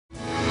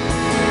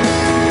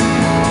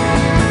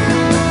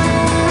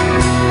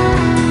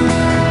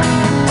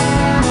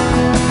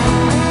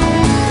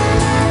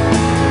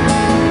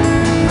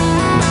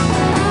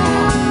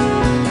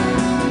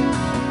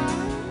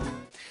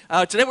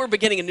Today we're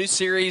beginning a new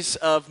series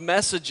of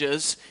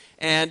messages,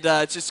 and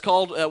it's just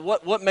called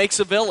What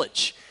Makes a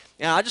Village.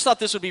 Now, I just thought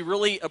this would be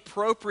really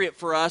appropriate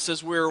for us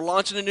as we're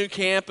launching a new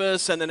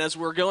campus and then as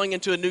we're going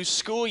into a new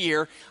school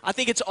year. I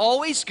think it's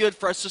always good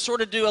for us to sort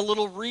of do a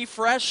little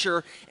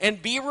refresher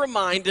and be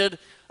reminded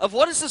of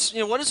what is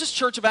this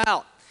church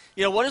about?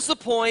 What is the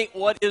point?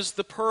 What is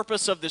the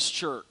purpose of this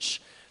church?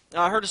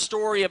 I heard a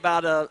story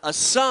about a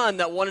son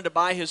that wanted to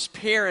buy his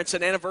parents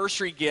an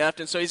anniversary gift,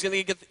 and so he's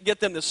going to get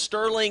them the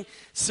sterling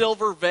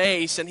silver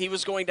vase, and he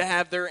was going to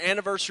have their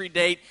anniversary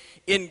date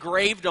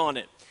engraved on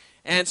it.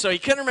 And so he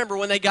couldn't remember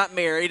when they got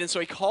married, and so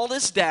he called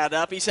his dad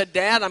up. He said,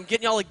 "Dad, I'm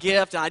getting y'all a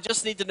gift, and I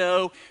just need to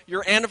know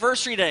your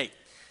anniversary date."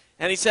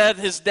 And he said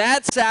his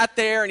dad sat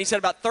there, and he said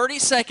about 30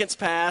 seconds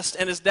passed,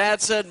 and his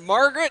dad said,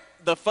 "Margaret,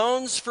 the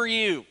phone's for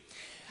you."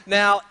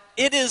 Now,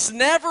 it is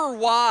never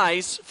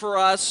wise for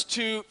us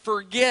to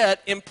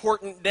forget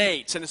important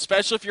dates, and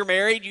especially if you're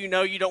married, you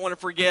don't want to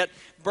forget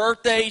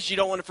birthdays, you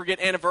don't want to forget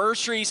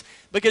anniversaries,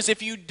 because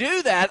if you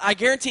do that, I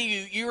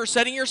guarantee you are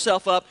setting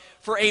yourself up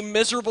for a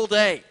miserable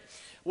day.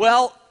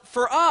 Well,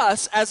 for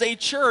us as a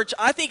church,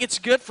 I think it's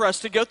good for us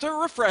to go through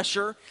a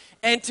refresher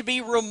and to be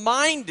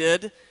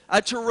reminded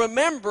to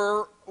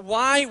remember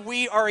why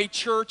we are a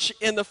church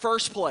in the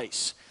first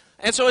place.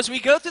 And so as we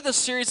go through this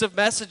series of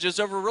messages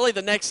over really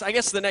the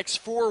next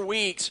 4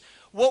 weeks,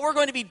 what we're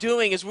going to be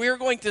doing is we're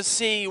going to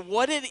see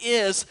what it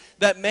is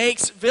that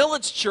makes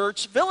Village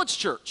Church.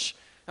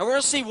 And we're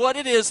going to see what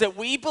it is that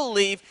we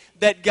believe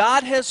that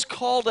God has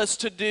called us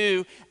to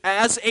do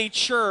as a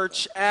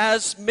church,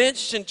 as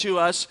mentioned to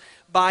us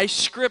by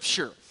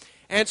Scripture.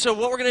 And so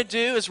what we're going to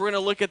do is we're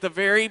going to look at the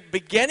very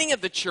beginning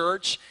of the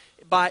church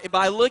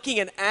by looking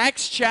in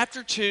Acts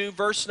chapter 2,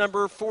 verse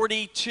number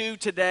 42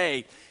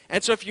 today.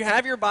 And so if you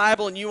have your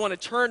Bible and you want to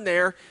turn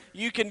there,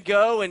 you can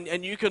go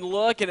and you can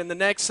look, and in the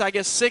next,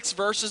 6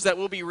 verses that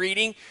we'll be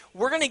reading,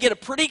 we're going to get a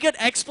pretty good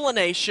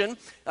explanation,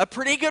 a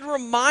pretty good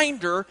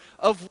reminder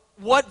of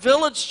what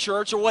Village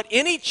Church, or what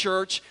any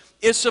church,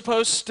 is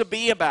supposed to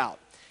be about.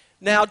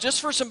 Now,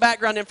 just for some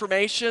background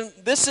information,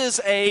 this is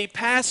a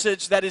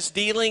passage that is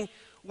dealing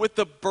with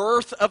the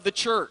birth of the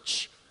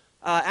church.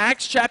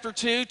 Acts chapter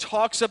 2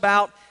 talks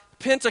about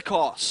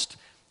Pentecost.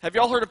 Have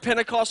y'all heard of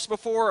Pentecost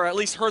before, or at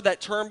least heard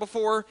that term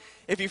before?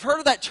 If you've heard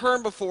of that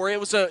term before, it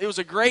was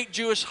a great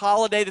Jewish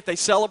holiday that they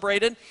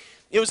celebrated.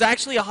 It was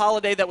actually a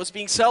holiday that was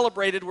being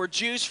celebrated where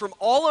Jews from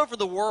all over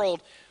the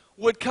world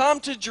would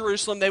come to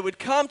Jerusalem. They would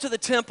come to the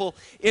temple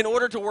in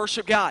order to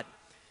worship God.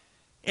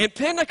 And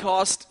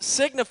Pentecost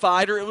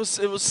signified, or it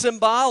was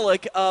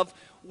symbolic of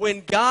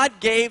when God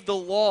gave the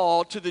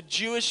law to the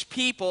Jewish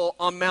people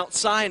on Mount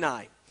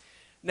Sinai.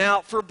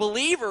 Now, for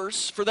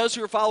believers, for those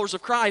who are followers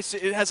of Christ,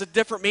 it has a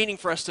different meaning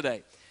for us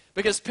today.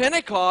 Because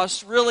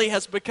Pentecost really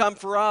has become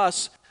for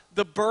us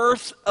the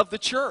birth of the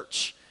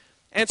church.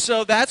 And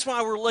so that's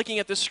why we're looking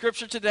at the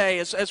scripture today.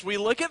 As we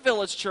look at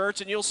Village Church,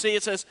 and you'll see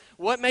it says,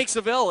 what makes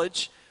a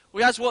village?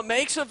 Well, guys, what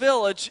makes a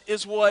village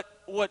is what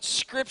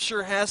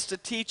Scripture has to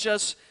teach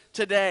us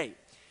today.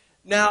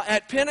 Now,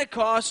 at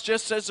Pentecost,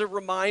 just as a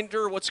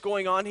reminder what's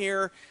going on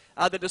here,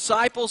 the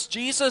disciples,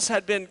 Jesus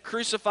had been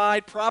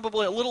crucified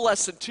probably a little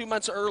less than 2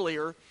 months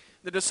earlier.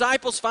 The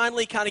disciples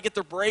finally kind of get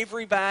their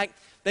bravery back.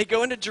 They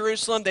go into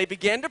Jerusalem. They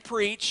begin to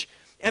preach.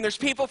 And there's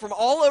people from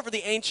all over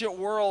the ancient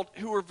world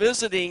who are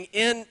visiting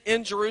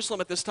in Jerusalem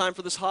at this time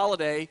for this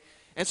holiday.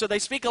 And so they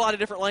speak a lot of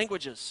different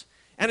languages.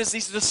 And as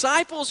these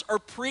disciples are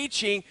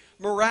preaching,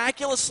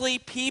 miraculously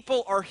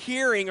people are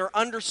hearing or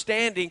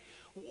understanding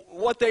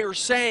what they are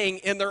saying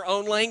in their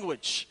own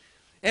language.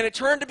 And it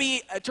turned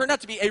out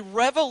to be a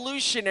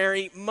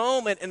revolutionary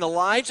moment in the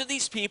lives of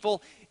these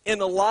people, in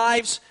the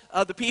lives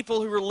of the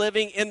people who were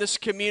living in this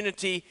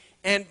community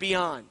and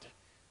beyond.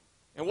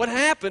 And what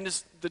happened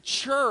is the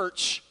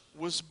church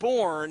was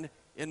born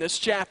in this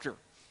chapter.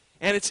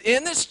 And it's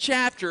in this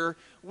chapter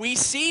we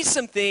see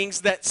some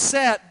things that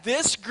set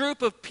this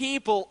group of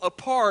people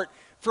apart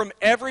from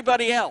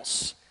everybody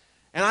else.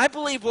 And I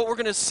believe what we're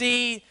going to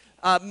see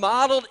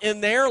modeled in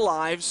their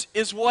lives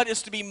is what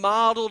is to be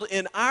modeled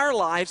in our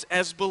lives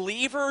as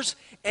believers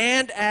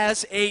and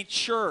as a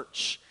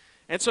church.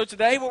 And so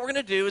today what we're going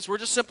to do is we're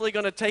just simply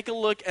going to take a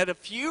look at a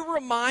few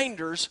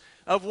reminders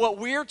of what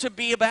we're to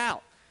be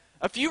about.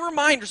 A few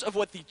reminders of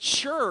what the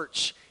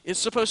church is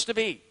supposed to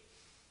be.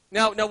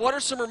 Now, what are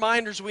some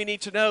reminders we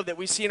need to know that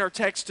we see in our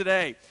text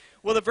today?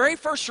 Well, the very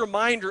first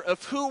reminder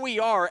of who we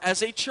are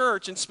as a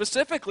church, and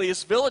specifically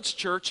as Village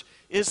Church,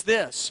 is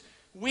this.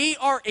 We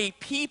are a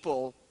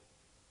people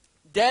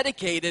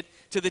dedicated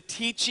to the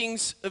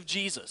teachings of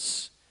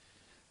Jesus.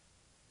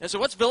 And so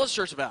what's Village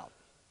Church about?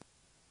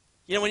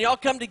 When y'all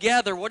come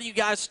together, what do you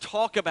guys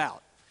talk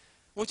about?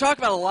 We talk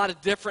about a lot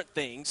of different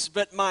things,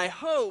 but my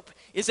hope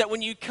is that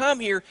when you come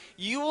here,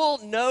 you will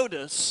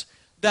notice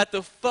that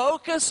the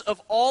focus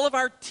of all of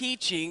our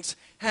teachings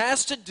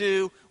has to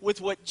do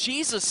with what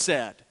Jesus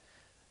said.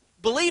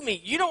 Believe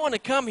me, you don't want to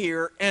come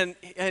here and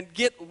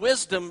get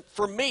wisdom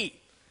from me.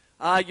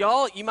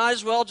 Y'all, you might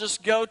as well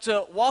just go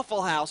to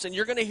Waffle House, and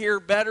you're going to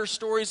hear better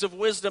stories of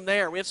wisdom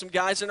there. We have some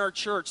guys in our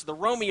church, the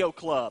Romeo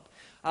Club,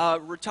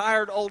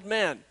 retired old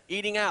men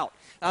eating out.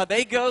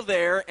 They go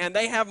there, and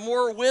they have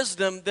more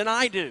wisdom than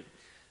I do.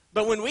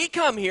 But when we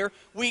come here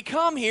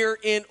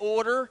in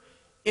order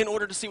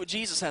to see what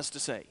Jesus has to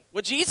say,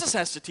 what Jesus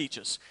has to teach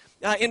us.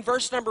 In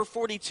verse number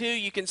 42,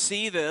 you can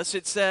see this.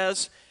 It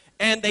says,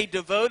 "And they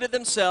devoted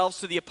themselves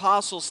to the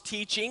apostles'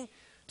 teaching,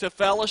 to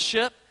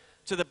fellowship,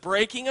 to the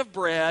breaking of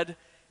bread,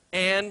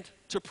 and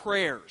to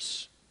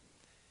prayers."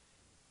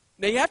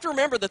 Now you have to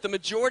remember that the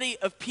majority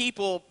of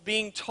people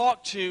being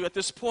talked to at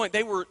this point,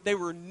 they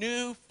were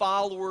new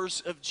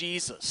followers of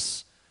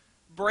Jesus.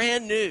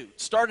 Brand new.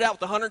 Started out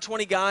with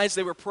 120 guys.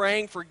 They were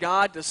praying for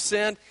God to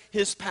send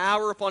His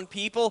power upon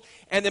people.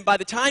 And then by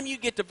the time you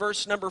get to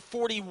verse number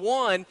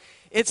 41,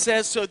 it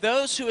says, "So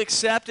those who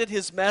accepted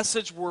His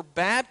message were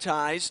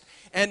baptized,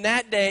 and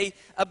that day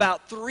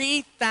about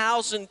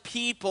 3,000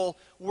 people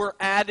were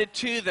added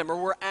to them," or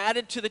were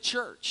added to the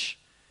church.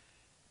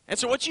 And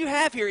so what you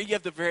have here, you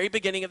have the very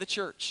beginning of the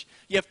church.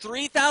 You have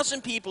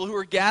 3,000 people who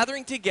are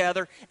gathering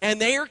together,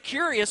 and they are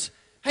curious,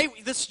 hey,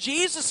 this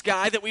Jesus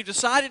guy that we've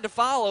decided to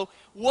follow,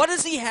 what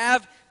does he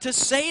have to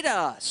say to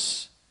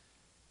us?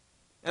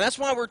 And that's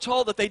why we're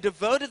told that they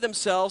devoted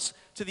themselves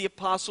to the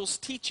apostles'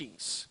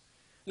 teachings.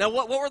 Now,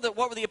 what were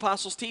the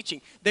apostles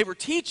teaching? They were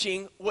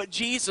teaching what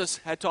Jesus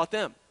had taught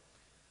them.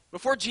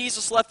 Before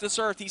Jesus left this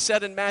earth, He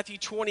said in Matthew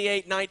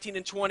 28:19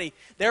 and 20,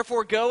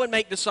 "Therefore go and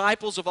make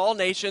disciples of all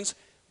nations,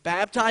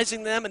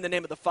 baptizing them in the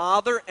name of the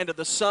Father, and of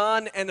the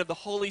Son, and of the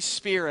Holy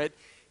Spirit,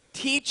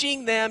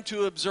 teaching them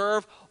to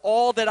observe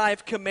all that I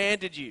have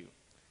commanded you."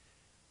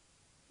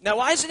 Now,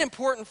 why is it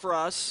important for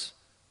us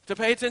to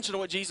pay attention to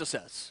what Jesus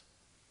says?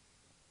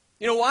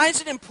 You know, why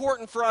is it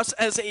important for us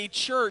as a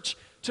church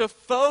to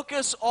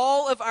focus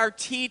all of our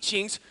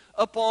teachings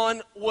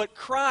upon what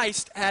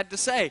Christ had to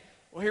say?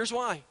 Well, here's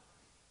why.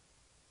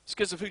 It's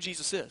because of who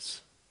Jesus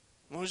is.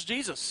 Who is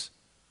Jesus?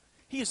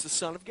 He is the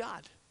Son of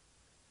God.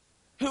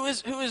 Who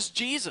is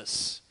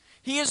Jesus?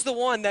 He is the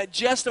one that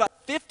just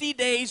about 50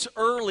 days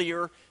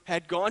earlier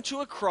had gone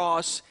to a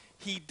cross,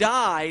 He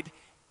died,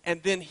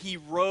 and then He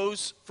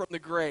rose from the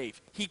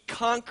grave. He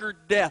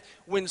conquered death.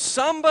 When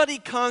somebody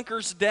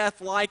conquers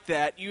death like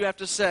that, you have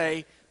to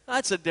say,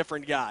 that's a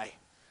different guy.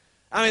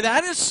 I mean,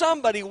 that is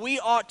somebody we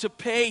ought to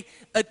pay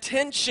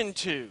attention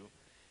to.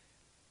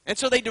 And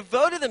so they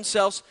devoted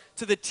themselves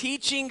to the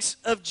teachings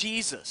of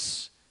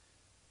Jesus.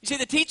 You see,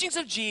 the teachings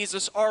of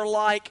Jesus are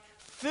like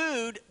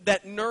food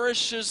that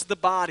nourishes the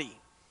body.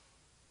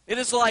 It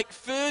is like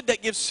food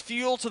that gives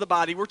fuel to the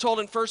body. We're told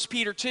in 1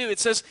 Peter 2, it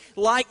says,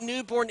 like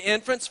newborn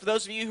infants, for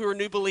those of you who are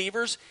new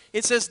believers,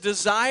 it says,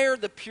 desire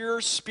the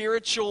pure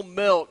spiritual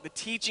milk, the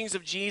teachings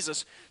of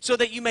Jesus, so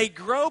that you may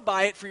grow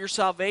by it for your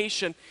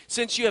salvation,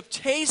 since you have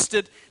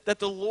tasted that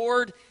the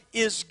Lord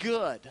is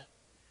good.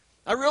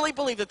 I really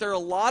believe that there are a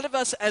lot of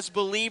us as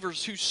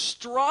believers who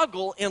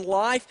struggle in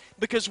life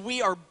because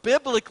we are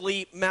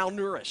biblically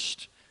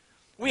malnourished.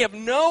 We have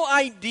no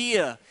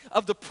idea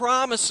of the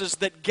promises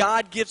that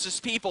God gives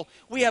His people.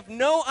 We have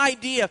no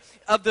idea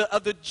of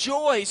the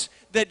joys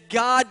that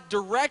God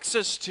directs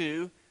us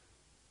to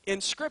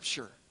in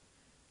Scripture.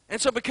 And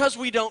so because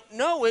we don't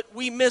know it,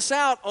 we miss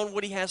out on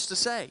what He has to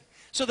say.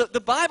 So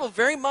the Bible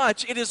very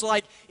much, it is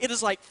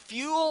like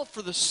fuel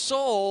for the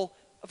soul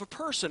of a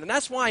person. And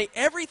that's why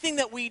everything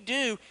that we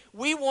do,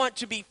 we want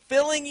to be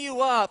filling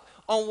you up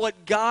on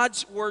what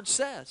God's Word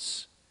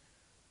says.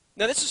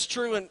 Now, this is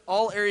true in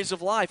all areas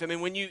of life. I mean,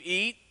 when you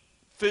eat,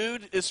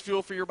 food is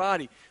fuel for your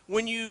body.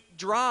 When you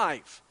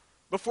drive,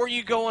 before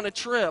you go on a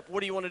trip, what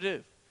do you want to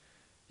do?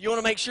 You want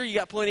to make sure you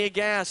got plenty of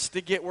gas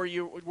to get where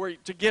you want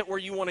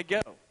to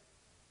go.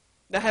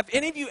 Now, have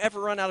any of you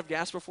ever run out of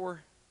gas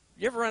before?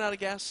 You ever run out of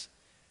gas?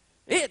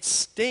 It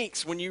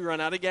stinks when you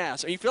run out of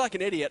gas. And you feel like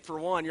an idiot, for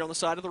one. You're on the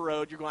side of the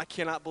road. You're going, I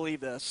cannot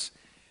believe this.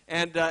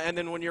 And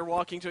then when you're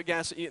walking to a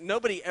gas,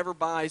 nobody ever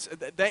buys.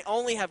 They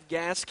only have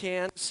gas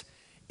cans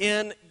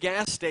in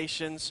gas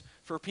stations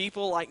for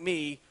people like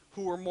me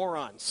who are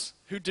morons,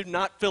 who do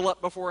not fill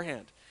up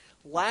beforehand.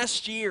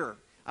 Last year,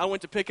 I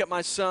went to pick up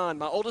my son.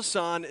 My oldest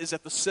son is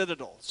at the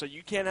Citadel, so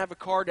you can't have a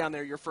car down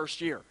there your first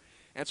year.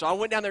 And so I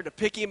went down there to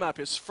pick him up,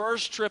 his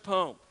first trip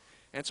home.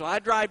 And so I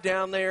drive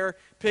down there,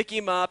 pick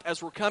him up.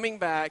 As we're coming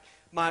back,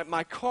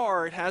 my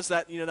car, it has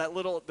that, that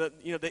little,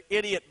 the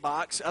idiot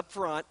box up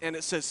front, and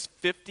it says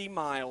 50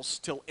 miles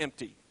till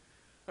empty.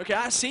 Okay,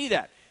 I see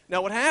that.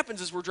 Now, what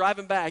happens is we're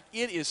driving back.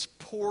 It is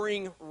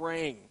pouring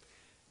rain.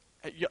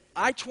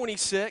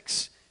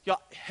 I-26,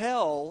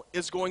 hell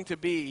is going to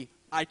be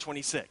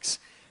I-26.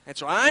 And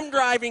so I'm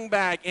driving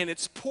back, and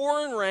it's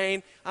pouring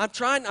rain.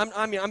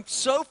 I'm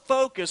so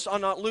focused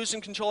on not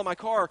losing control of my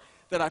car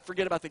that I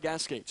forget about the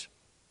gas gauge.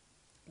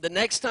 The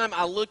next time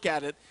I look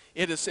at it,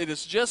 it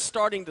is just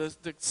starting to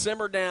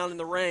simmer down in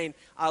the rain.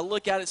 I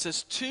look at it, it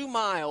says 2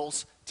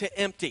 miles to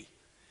empty.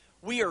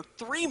 We are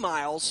 3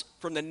 miles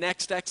from the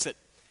next exit.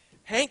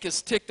 Hank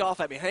is ticked off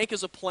at me. Hank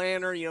is a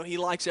planner. He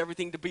likes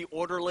everything to be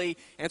orderly.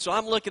 And so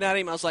I'm looking at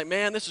him. I was like,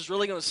 man, this is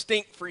really going to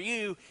stink for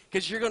you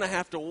because you're going to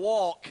have to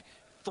walk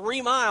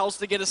 3 miles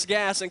to get us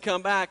gas and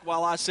come back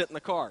while I sit in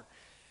the car.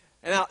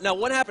 And now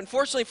what happened,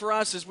 fortunately for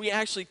us, is we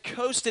actually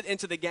coasted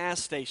into the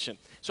gas station.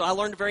 So I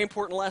learned a very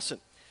important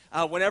lesson.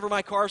 Whenever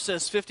my car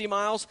says 50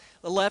 miles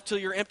left till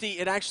you're empty,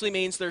 it actually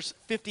means there's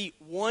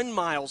 51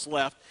 miles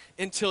left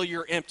until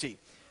you're empty.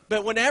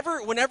 But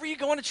whenever you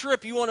go on a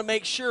trip, you want to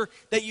make sure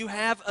that you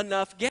have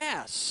enough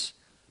gas.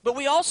 But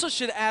we also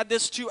should add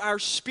this to our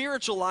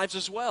spiritual lives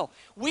as well.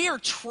 We are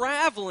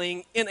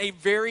traveling in a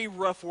very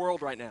rough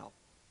world right now.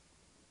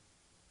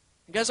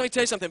 Guys, let me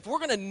tell you something. If we're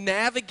going to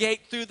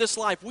navigate through this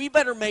life, we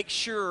better make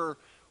sure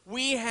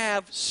we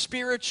have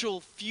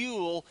spiritual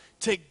fuel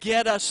to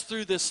get us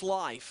through this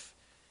life.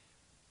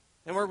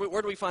 And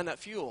where do we find that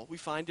fuel? We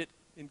find it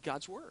in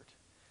God's Word.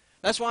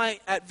 That's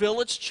why at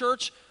Village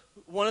Church,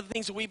 one of the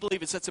things that we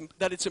believe is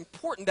that it's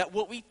important that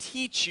what we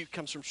teach you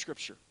comes from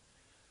Scripture.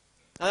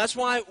 Now, that's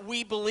why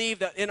we believe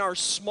that in our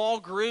small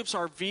groups,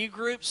 our V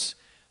groups,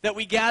 that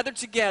we gather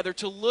together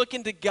to look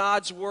into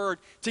God's Word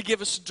to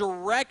give us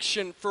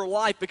direction for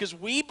life, because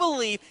we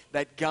believe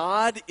that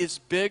God is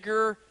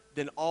bigger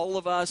than all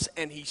of us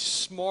and He's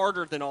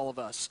smarter than all of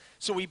us.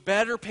 So we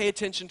better pay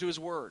attention to His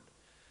Word.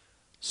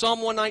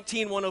 Psalm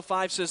 119,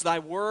 105 says, "Thy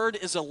word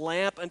is a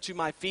lamp unto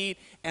my feet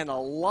and a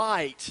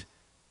light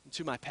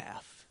unto my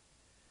path."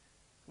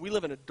 We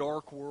live in a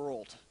dark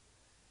world.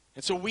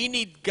 And so we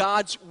need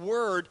God's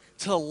Word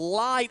to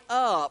light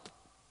up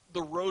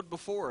the road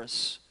before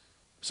us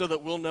so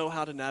that we'll know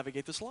how to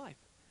navigate this life.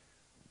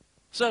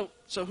 So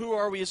who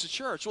are we as a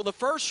church? Well, the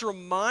first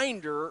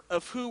reminder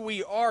of who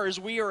we are is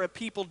we are a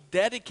people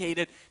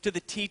dedicated to the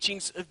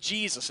teachings of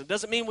Jesus. It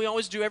doesn't mean we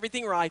always do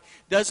everything right.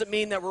 Doesn't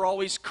mean that we're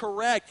always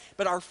correct.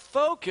 But our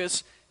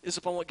focus is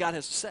upon what God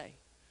has to say.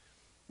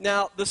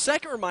 Now, the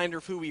second reminder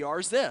of who we are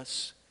is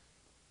this.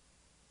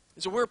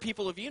 Is that we're a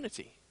people of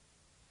unity.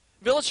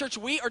 Village Church,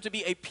 we are to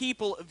be a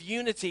people of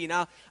unity.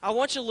 Now, I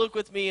want you to look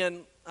with me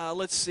in,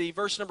 let's see,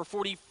 verse number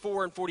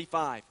 44 and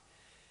 45. It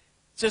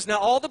says, "Now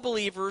all the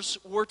believers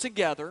were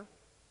together,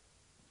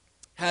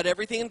 had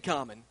everything in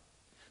common.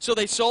 So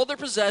they sold their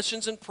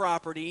possessions and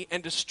property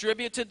and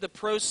distributed the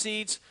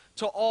proceeds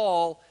to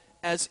all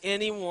as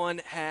anyone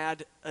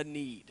had a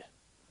need."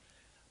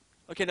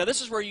 Okay, now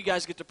this is where you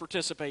guys get to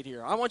participate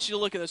here. I want you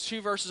to look at those 2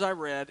 verses I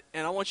read,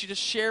 and I want you to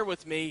share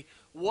with me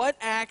what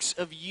acts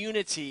of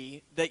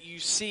unity that you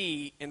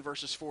see in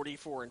verses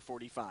 44 and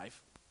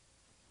 45.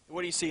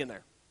 What do you see in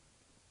there?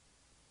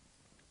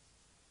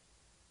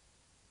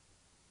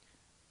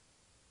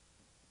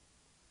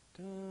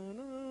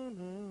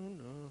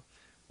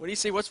 What do you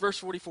see? What's verse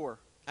 44?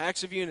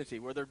 Acts of unity,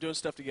 where they're doing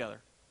stuff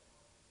together.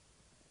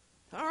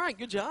 All right,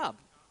 good job.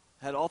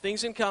 Had all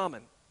things in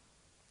common.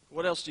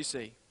 What else do you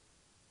see?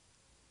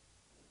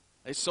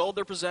 They sold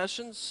their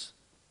possessions,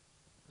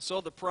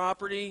 sold the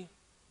property,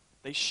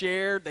 they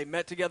shared, they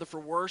met together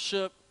for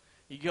worship.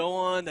 You go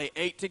on, they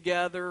ate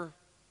together.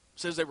 It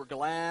says they were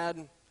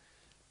glad.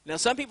 Now,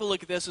 some people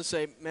look at this and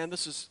say, man,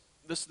 this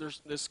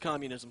is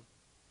communism.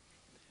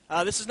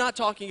 This is not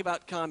talking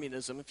about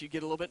communism. If you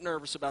get a little bit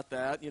nervous about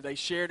that, they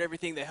shared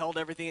everything, they held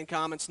everything in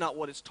common. It's not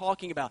what it's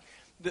talking about.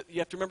 You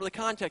have to remember the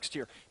context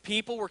here.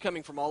 People were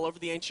coming from all over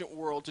the ancient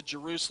world to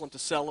Jerusalem to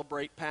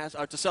celebrate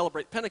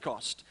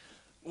Pentecost.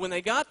 When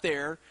they got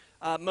there,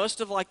 most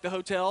of the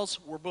hotels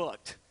were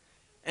booked.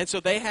 And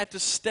so they had to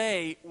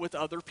stay with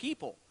other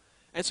people.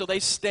 And so they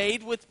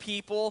stayed with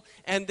people,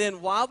 and then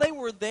while they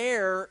were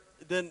there,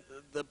 then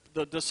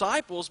the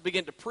disciples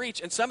began to preach,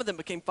 and some of them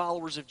became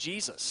followers of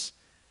Jesus.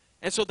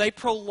 And so they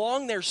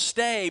prolonged their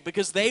stay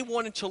because they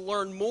wanted to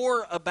learn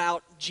more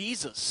about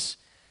Jesus.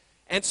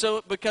 And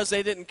so because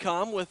they didn't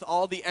come with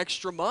all the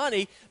extra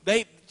money,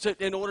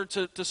 in order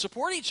to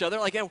support each other,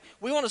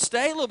 we want to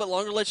stay a little bit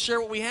longer, let's share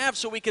what we have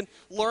so we can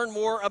learn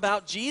more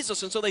about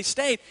Jesus. And so they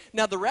stayed.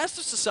 Now the rest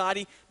of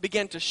society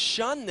began to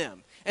shun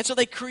them. And so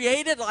they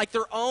created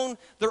their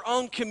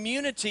own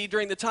community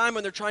during the time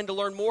when they're trying to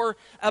learn more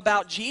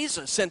about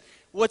Jesus. And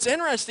what's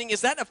interesting is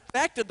that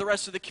affected the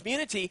rest of the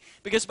community,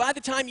 because by the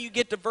time you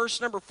get to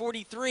verse number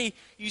 43,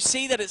 you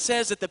see that it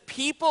says that the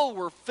people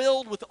were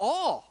filled with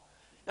awe.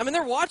 I mean,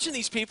 they're watching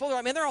these people.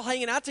 They're all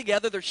hanging out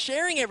together. They're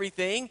sharing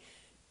everything,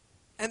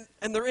 and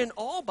they're in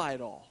awe by it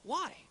all.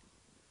 Why?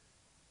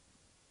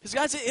 Because,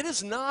 guys, it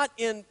is not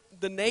in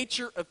the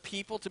nature of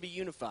people to be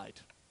unified.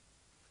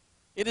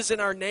 It is in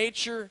our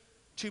nature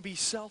to be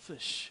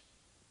selfish.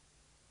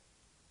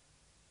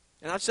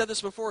 And I've said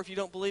this before. If you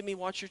don't believe me,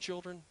 watch your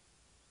children.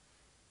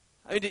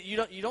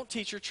 You don't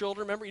teach your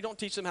children. Remember, you don't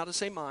teach them how to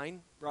say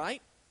mine,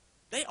 right?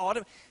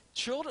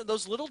 Children,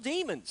 those little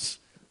demons,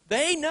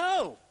 they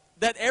know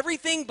that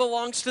everything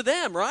belongs to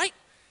them, right?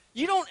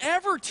 You don't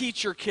ever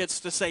teach your kids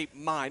to say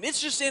mine. It's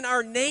just in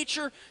our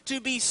nature to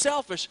be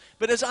selfish.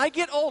 But as I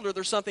get older,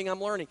 there's something I'm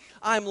learning.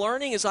 I'm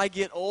learning as I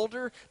get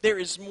older, there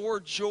is more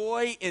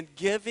joy in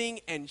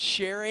giving and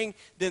sharing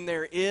than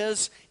there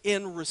is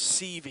in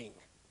receiving.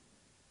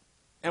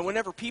 And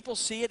whenever people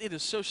see it, it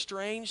is so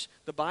strange.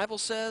 The Bible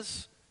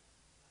says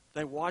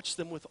they watch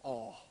them with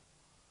awe.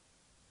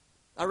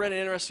 I read an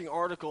interesting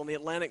article in the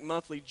Atlantic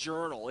Monthly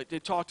Journal.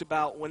 It talked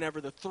about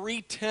whenever the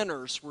three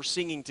tenors were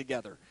singing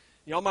together.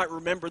 Y'all might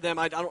remember them.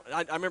 I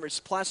remember it's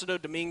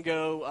Placido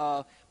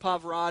Domingo,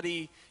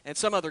 Pavarotti, and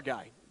some other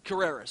guy,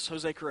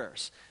 Jose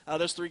Carreras.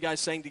 Those three guys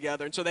sang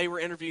together, and so they were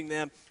interviewing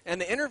them.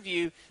 And the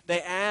interview,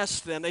 they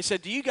asked them, they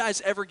said, do you guys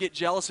ever get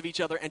jealous of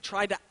each other and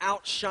try to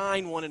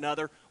outshine one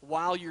another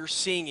while you're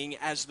singing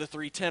as the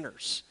three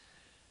tenors?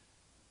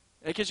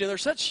 Because they're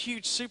such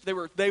huge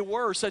they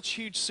were such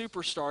huge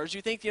superstars.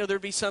 You think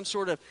there'd be some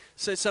sort of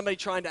somebody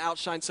trying to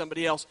outshine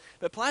somebody else.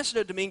 But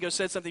Placido Domingo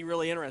said something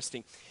really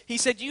interesting. He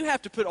said you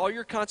have to put all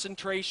your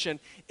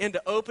concentration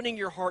into opening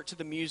your heart to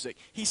the music.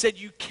 He said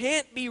you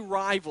can't be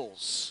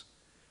rivals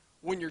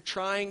when you're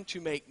trying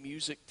to make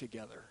music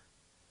together.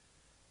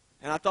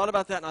 And I thought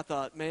about that, and I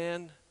thought,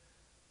 man,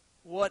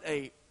 what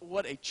a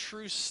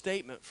true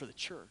statement for the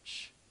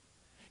church.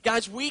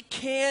 Guys, we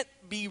can't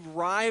be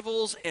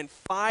rivals and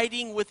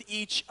fighting with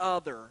each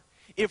other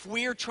if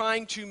we are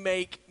trying to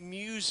make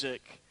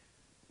music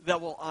that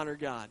will honor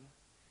God.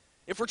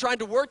 If we're trying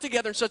to work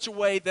together in such a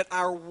way that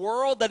our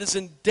world that is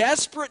in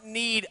desperate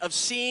need of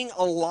seeing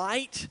a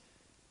light,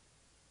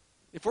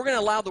 if we're going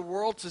to allow the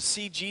world to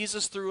see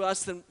Jesus through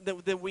us, then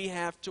we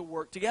have to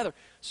work together.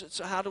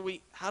 So how do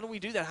we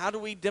do that? How do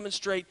we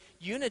demonstrate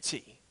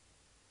unity?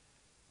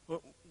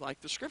 Well,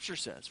 like the Scripture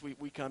says,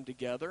 we come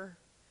together.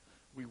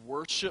 We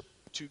worship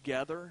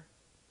together.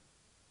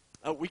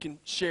 We can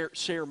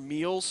share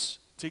meals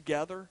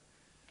together.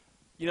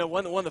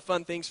 One of the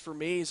fun things for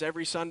me is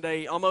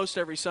almost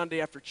every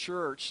Sunday after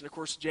church, and of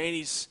course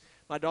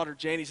my daughter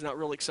Janie's not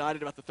really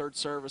excited about the third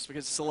service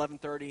because it's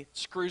 11:30.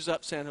 Screws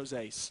up San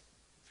Jose's.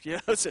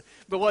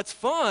 But what's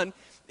fun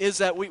is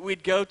that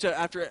we'd go to,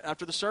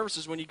 after the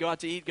services, when you go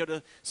out to eat, go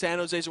to San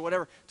Jose's or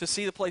whatever, to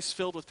see the place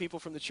filled with people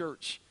from the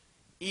church,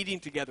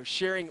 eating together,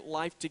 sharing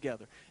life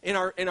together. In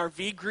our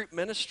V group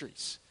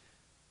ministries,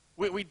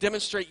 we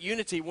demonstrate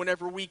unity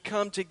whenever we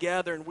come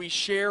together and we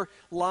share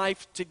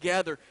life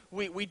together.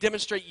 We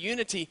demonstrate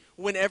unity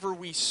whenever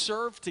we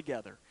serve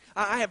together.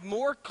 I have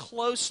more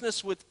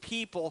closeness with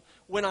people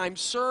when I'm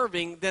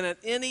serving than at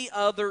any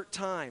other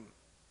time.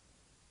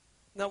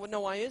 Now,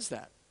 why is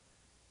that?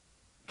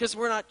 Because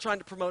we're not trying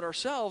to promote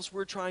ourselves.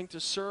 We're trying to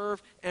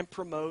serve and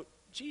promote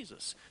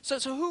Jesus. So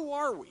who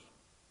are we?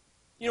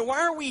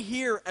 Why are we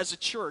here as a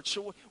church?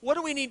 So what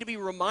do we need to be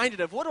reminded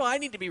of? What do I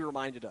need to be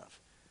reminded of?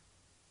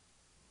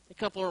 A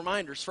couple of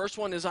reminders. First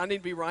one is I need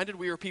to be reminded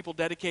we are people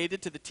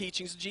dedicated to the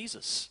teachings of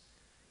Jesus.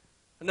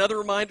 Another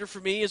reminder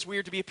for me is we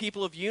are to be a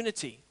people of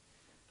unity.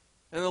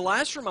 And the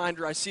last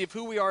reminder I see of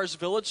who we are as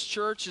Village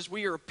Church is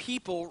we are a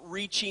people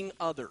reaching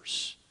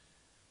others.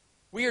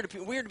 We are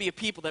to be a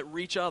people that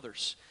reach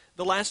others.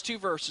 The last two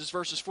verses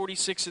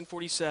 46 and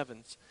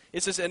 47.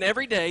 It says, and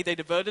every day they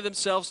devoted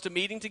themselves to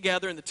meeting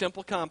together in the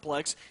temple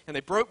complex, and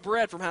they broke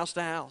bread from house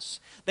to house.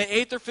 They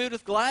ate their food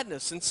with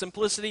gladness and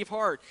simplicity of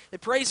heart. They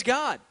praised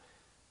God,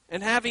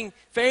 and having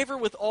favor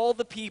with all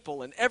the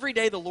people. And every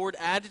day the Lord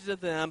added to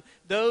them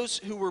those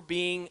who were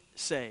being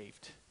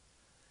saved.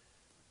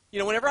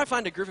 Whenever I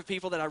find a group of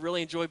people that I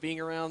really enjoy being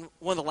around,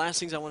 one of the last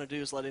things I want to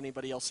do is let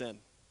anybody else in.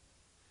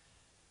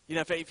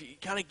 If you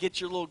kind of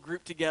get your little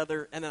group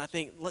together, and then I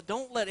think,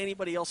 don't let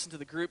anybody else into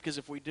the group, because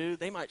if we do,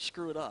 they might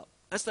screw it up.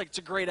 It's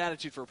a great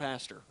attitude for a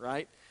pastor,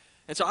 right?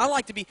 And so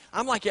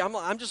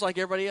I'm just like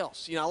everybody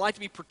else. I like to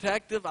be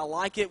protective. I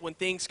like it when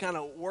things kind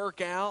of work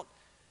out.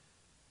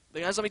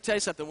 But guys, let me tell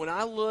you something. When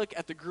I look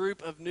at the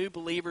group of new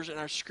believers in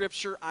our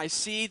Scripture, I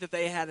see that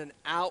they had an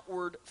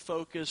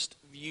outward-focused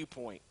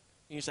viewpoint.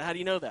 And you say, how do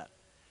you know that?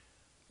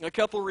 A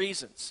couple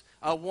reasons.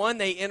 One,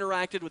 they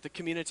interacted with the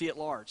community at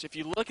large. If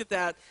you look at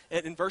that,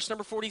 in verse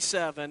number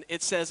 47,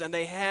 it says, and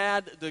they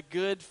had the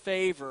good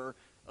favor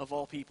of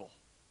all people.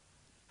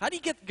 How do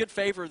you get the good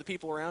favor of the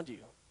people around you?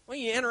 Well,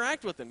 you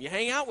interact with them. You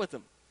hang out with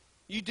them.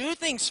 You do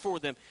things for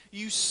them.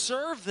 You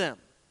serve them.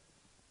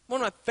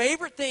 One of my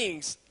favorite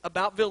things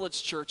about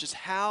Village Church is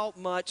how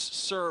much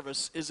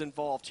service is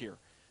involved here.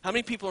 How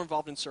many people are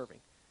involved in serving?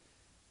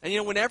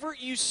 And whenever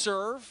you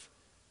serve,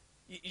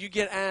 you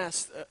get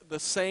asked the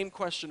same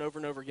question over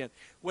and over again.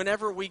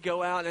 Whenever we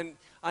go out, and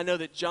I know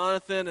that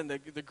Jonathan and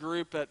the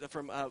group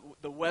from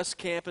the West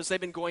Campus,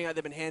 they've been going out,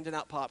 they've been handing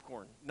out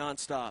popcorn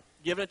nonstop,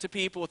 giving it to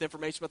people with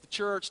information about the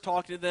church,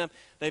 talking to them.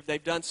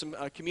 They've done some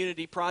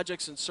community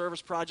projects and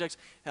service projects.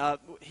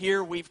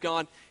 Here we've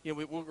gone,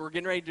 we're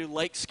getting ready to do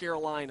Lakes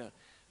Carolina.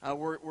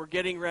 We're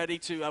getting ready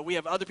to, we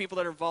have other people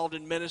that are involved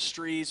in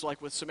ministries,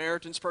 like with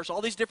Samaritan's Purse,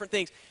 all these different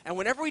things. And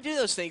whenever we do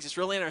those things, it's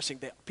really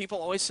interesting. People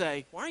always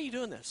say, why are you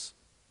doing this?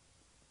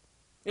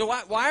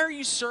 Why are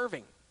you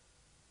serving?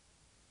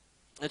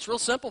 It's real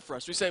simple for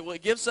us. We say, well,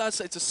 it's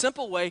a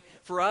simple way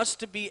for us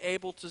to be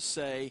able to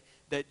say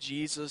that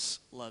Jesus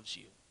loves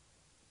you.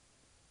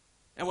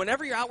 And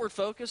whenever you're outward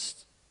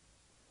focused,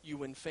 you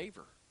win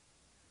favor.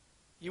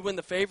 You win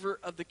the favor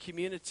of the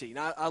community.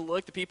 Now, I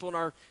look, the people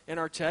in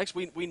our text,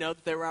 we know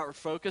that they were outward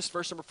focused.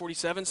 Verse number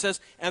 47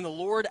 says, and the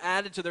Lord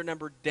added to their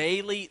number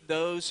daily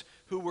those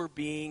who were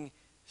being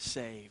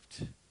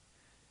saved.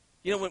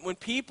 You know, when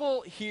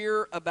people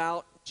hear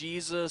about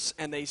Jesus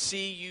and they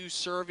see you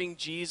serving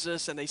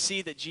Jesus and they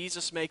see that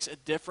Jesus makes a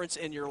difference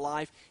in your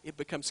life, it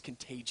becomes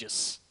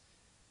contagious.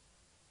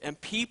 And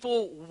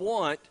people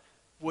want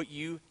what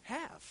you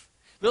have.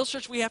 Village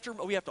Church, we have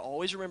to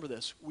always remember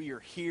this. We are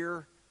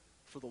here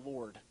for the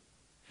Lord.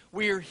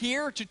 We are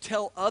here to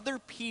tell other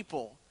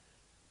people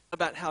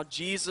about how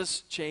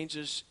Jesus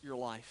changes your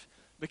life.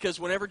 Because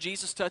whenever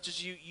Jesus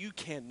touches you, you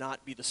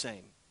cannot be the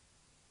same.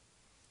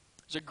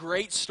 There's a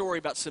great story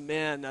about some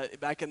men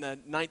back in the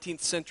 19th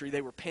century.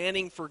 They were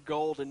panning for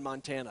gold in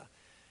Montana.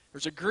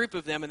 There's a group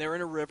of them, and they're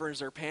in a river, and as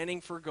they're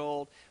panning for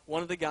gold,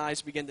 one of the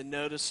guys began to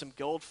notice some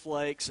gold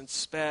flakes and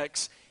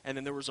specks, and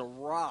then there was a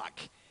rock,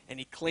 and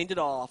he cleaned it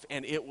off,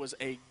 and it was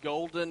a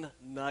golden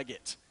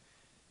nugget.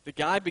 The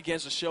guy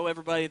begins to show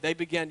everybody. They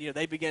began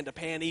to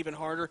pan even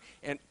harder,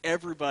 and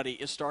everybody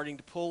is starting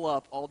to pull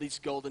up all these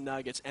golden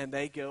nuggets, and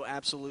they go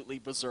absolutely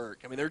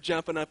berserk. I mean, they're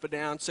jumping up and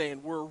down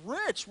saying, we're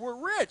rich,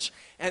 we're rich.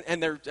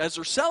 And as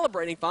they're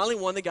celebrating, finally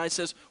one of the guys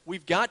says,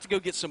 we've got to go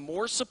get some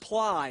more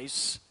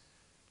supplies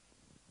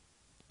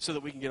so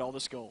that we can get all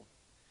this gold.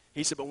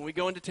 He said, but when we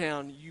go into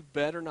town, you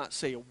better not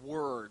say a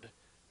word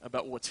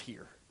about what's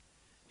here.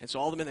 And so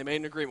all the men, they made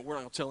an agreement. We're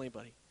not going to tell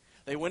anybody.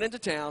 They went into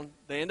town.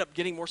 They end up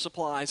getting more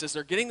supplies. As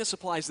they're getting the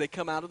supplies, they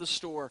come out of the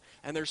store,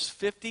 and there's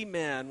 50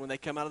 men when they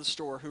come out of the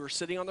store who are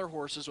sitting on their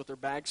horses with their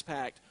bags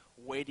packed,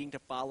 waiting to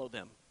follow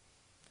them.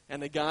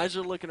 And the guys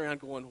are looking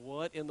around going,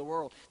 what in the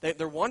world?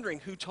 They're wondering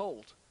who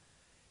told.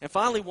 And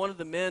finally, one of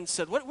the men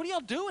said, what are y'all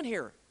doing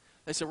here?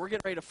 They said, we're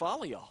getting ready to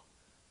follow y'all.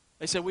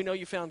 They said, we know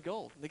you found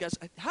gold. And the guy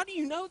said, how do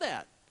you know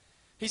that?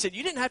 He said,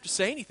 you didn't have to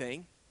say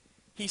anything.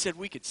 He said,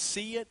 we could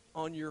see it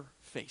on your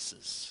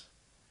faces.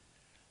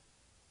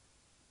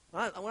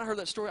 When I heard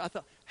that story, I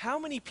thought, how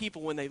many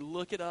people, when they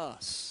look at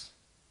us,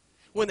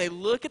 when they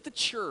look at the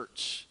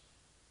church,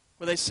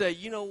 when they say,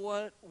 you know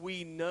what,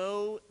 we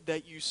know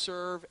that you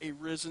serve a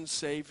risen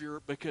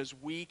Savior because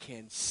we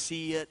can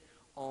see it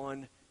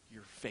on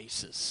your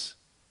faces.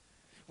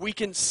 We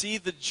can see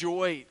the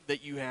joy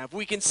that you have.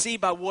 We can see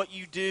by what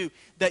you do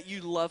that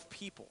you love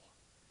people.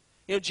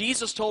 You know,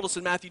 Jesus told us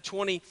in Matthew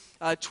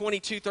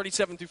 22,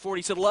 37 through 40,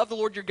 he said, love the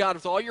Lord your God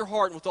with all your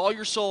heart and with all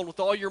your soul and with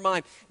all your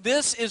mind.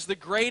 This is the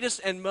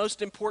greatest and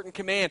most important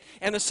command.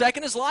 And the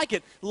second is like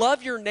it.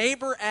 Love your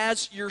neighbor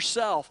as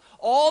yourself.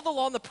 All the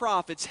law and the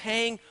prophets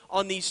hang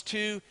on these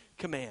two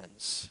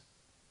commands.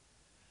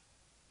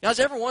 Now,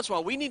 every once in a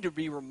while, we need to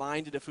be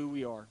reminded of who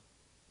we are.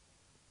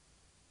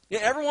 You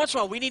know, every once in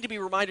a while, we need to be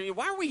reminded,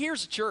 why are we here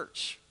as a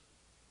church?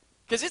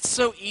 Because it's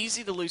so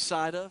easy to lose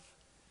sight of.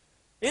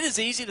 It is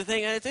easy to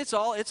think it's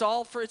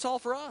all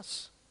for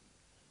us.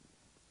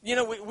 You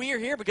know, we are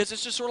here because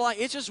it's just sort of like,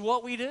 it's just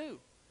what we do.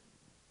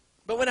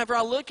 But whenever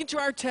I look into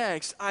our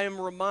text, I am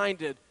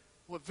reminded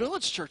what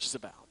Village Church is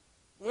about.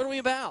 What are we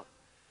about?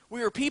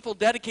 We are people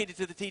dedicated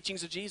to the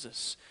teachings of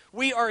Jesus.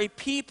 We are a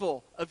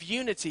people of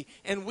unity,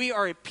 and we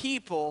are a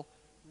people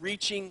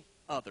reaching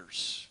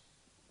others.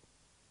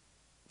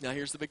 Now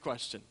here's the big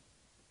question.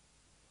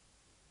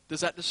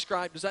 Does that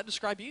describe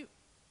you?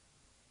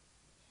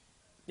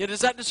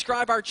 Does that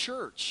describe our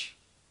church?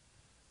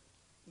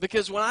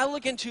 Because when I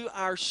look into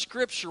our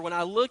scripture, when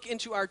I look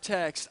into our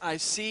text, I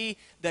see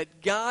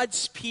that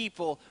God's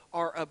people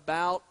are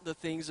about the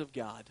things of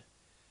God.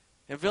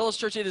 And Village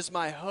Church, it is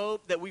my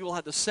hope that we will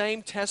have the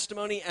same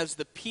testimony as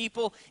the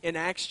people in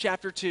Acts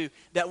chapter 2,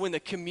 that when the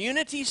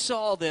community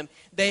saw them,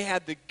 they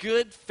had the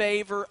good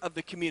favor of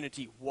the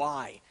community.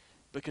 Why?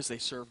 Because they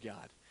served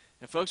God.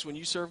 And folks, when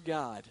you serve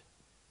God,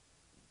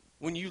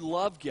 when you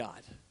love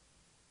God,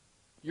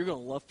 you're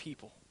going to love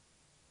people.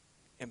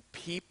 And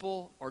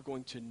people are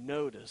going to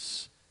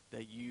notice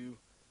that you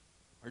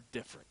are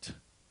different.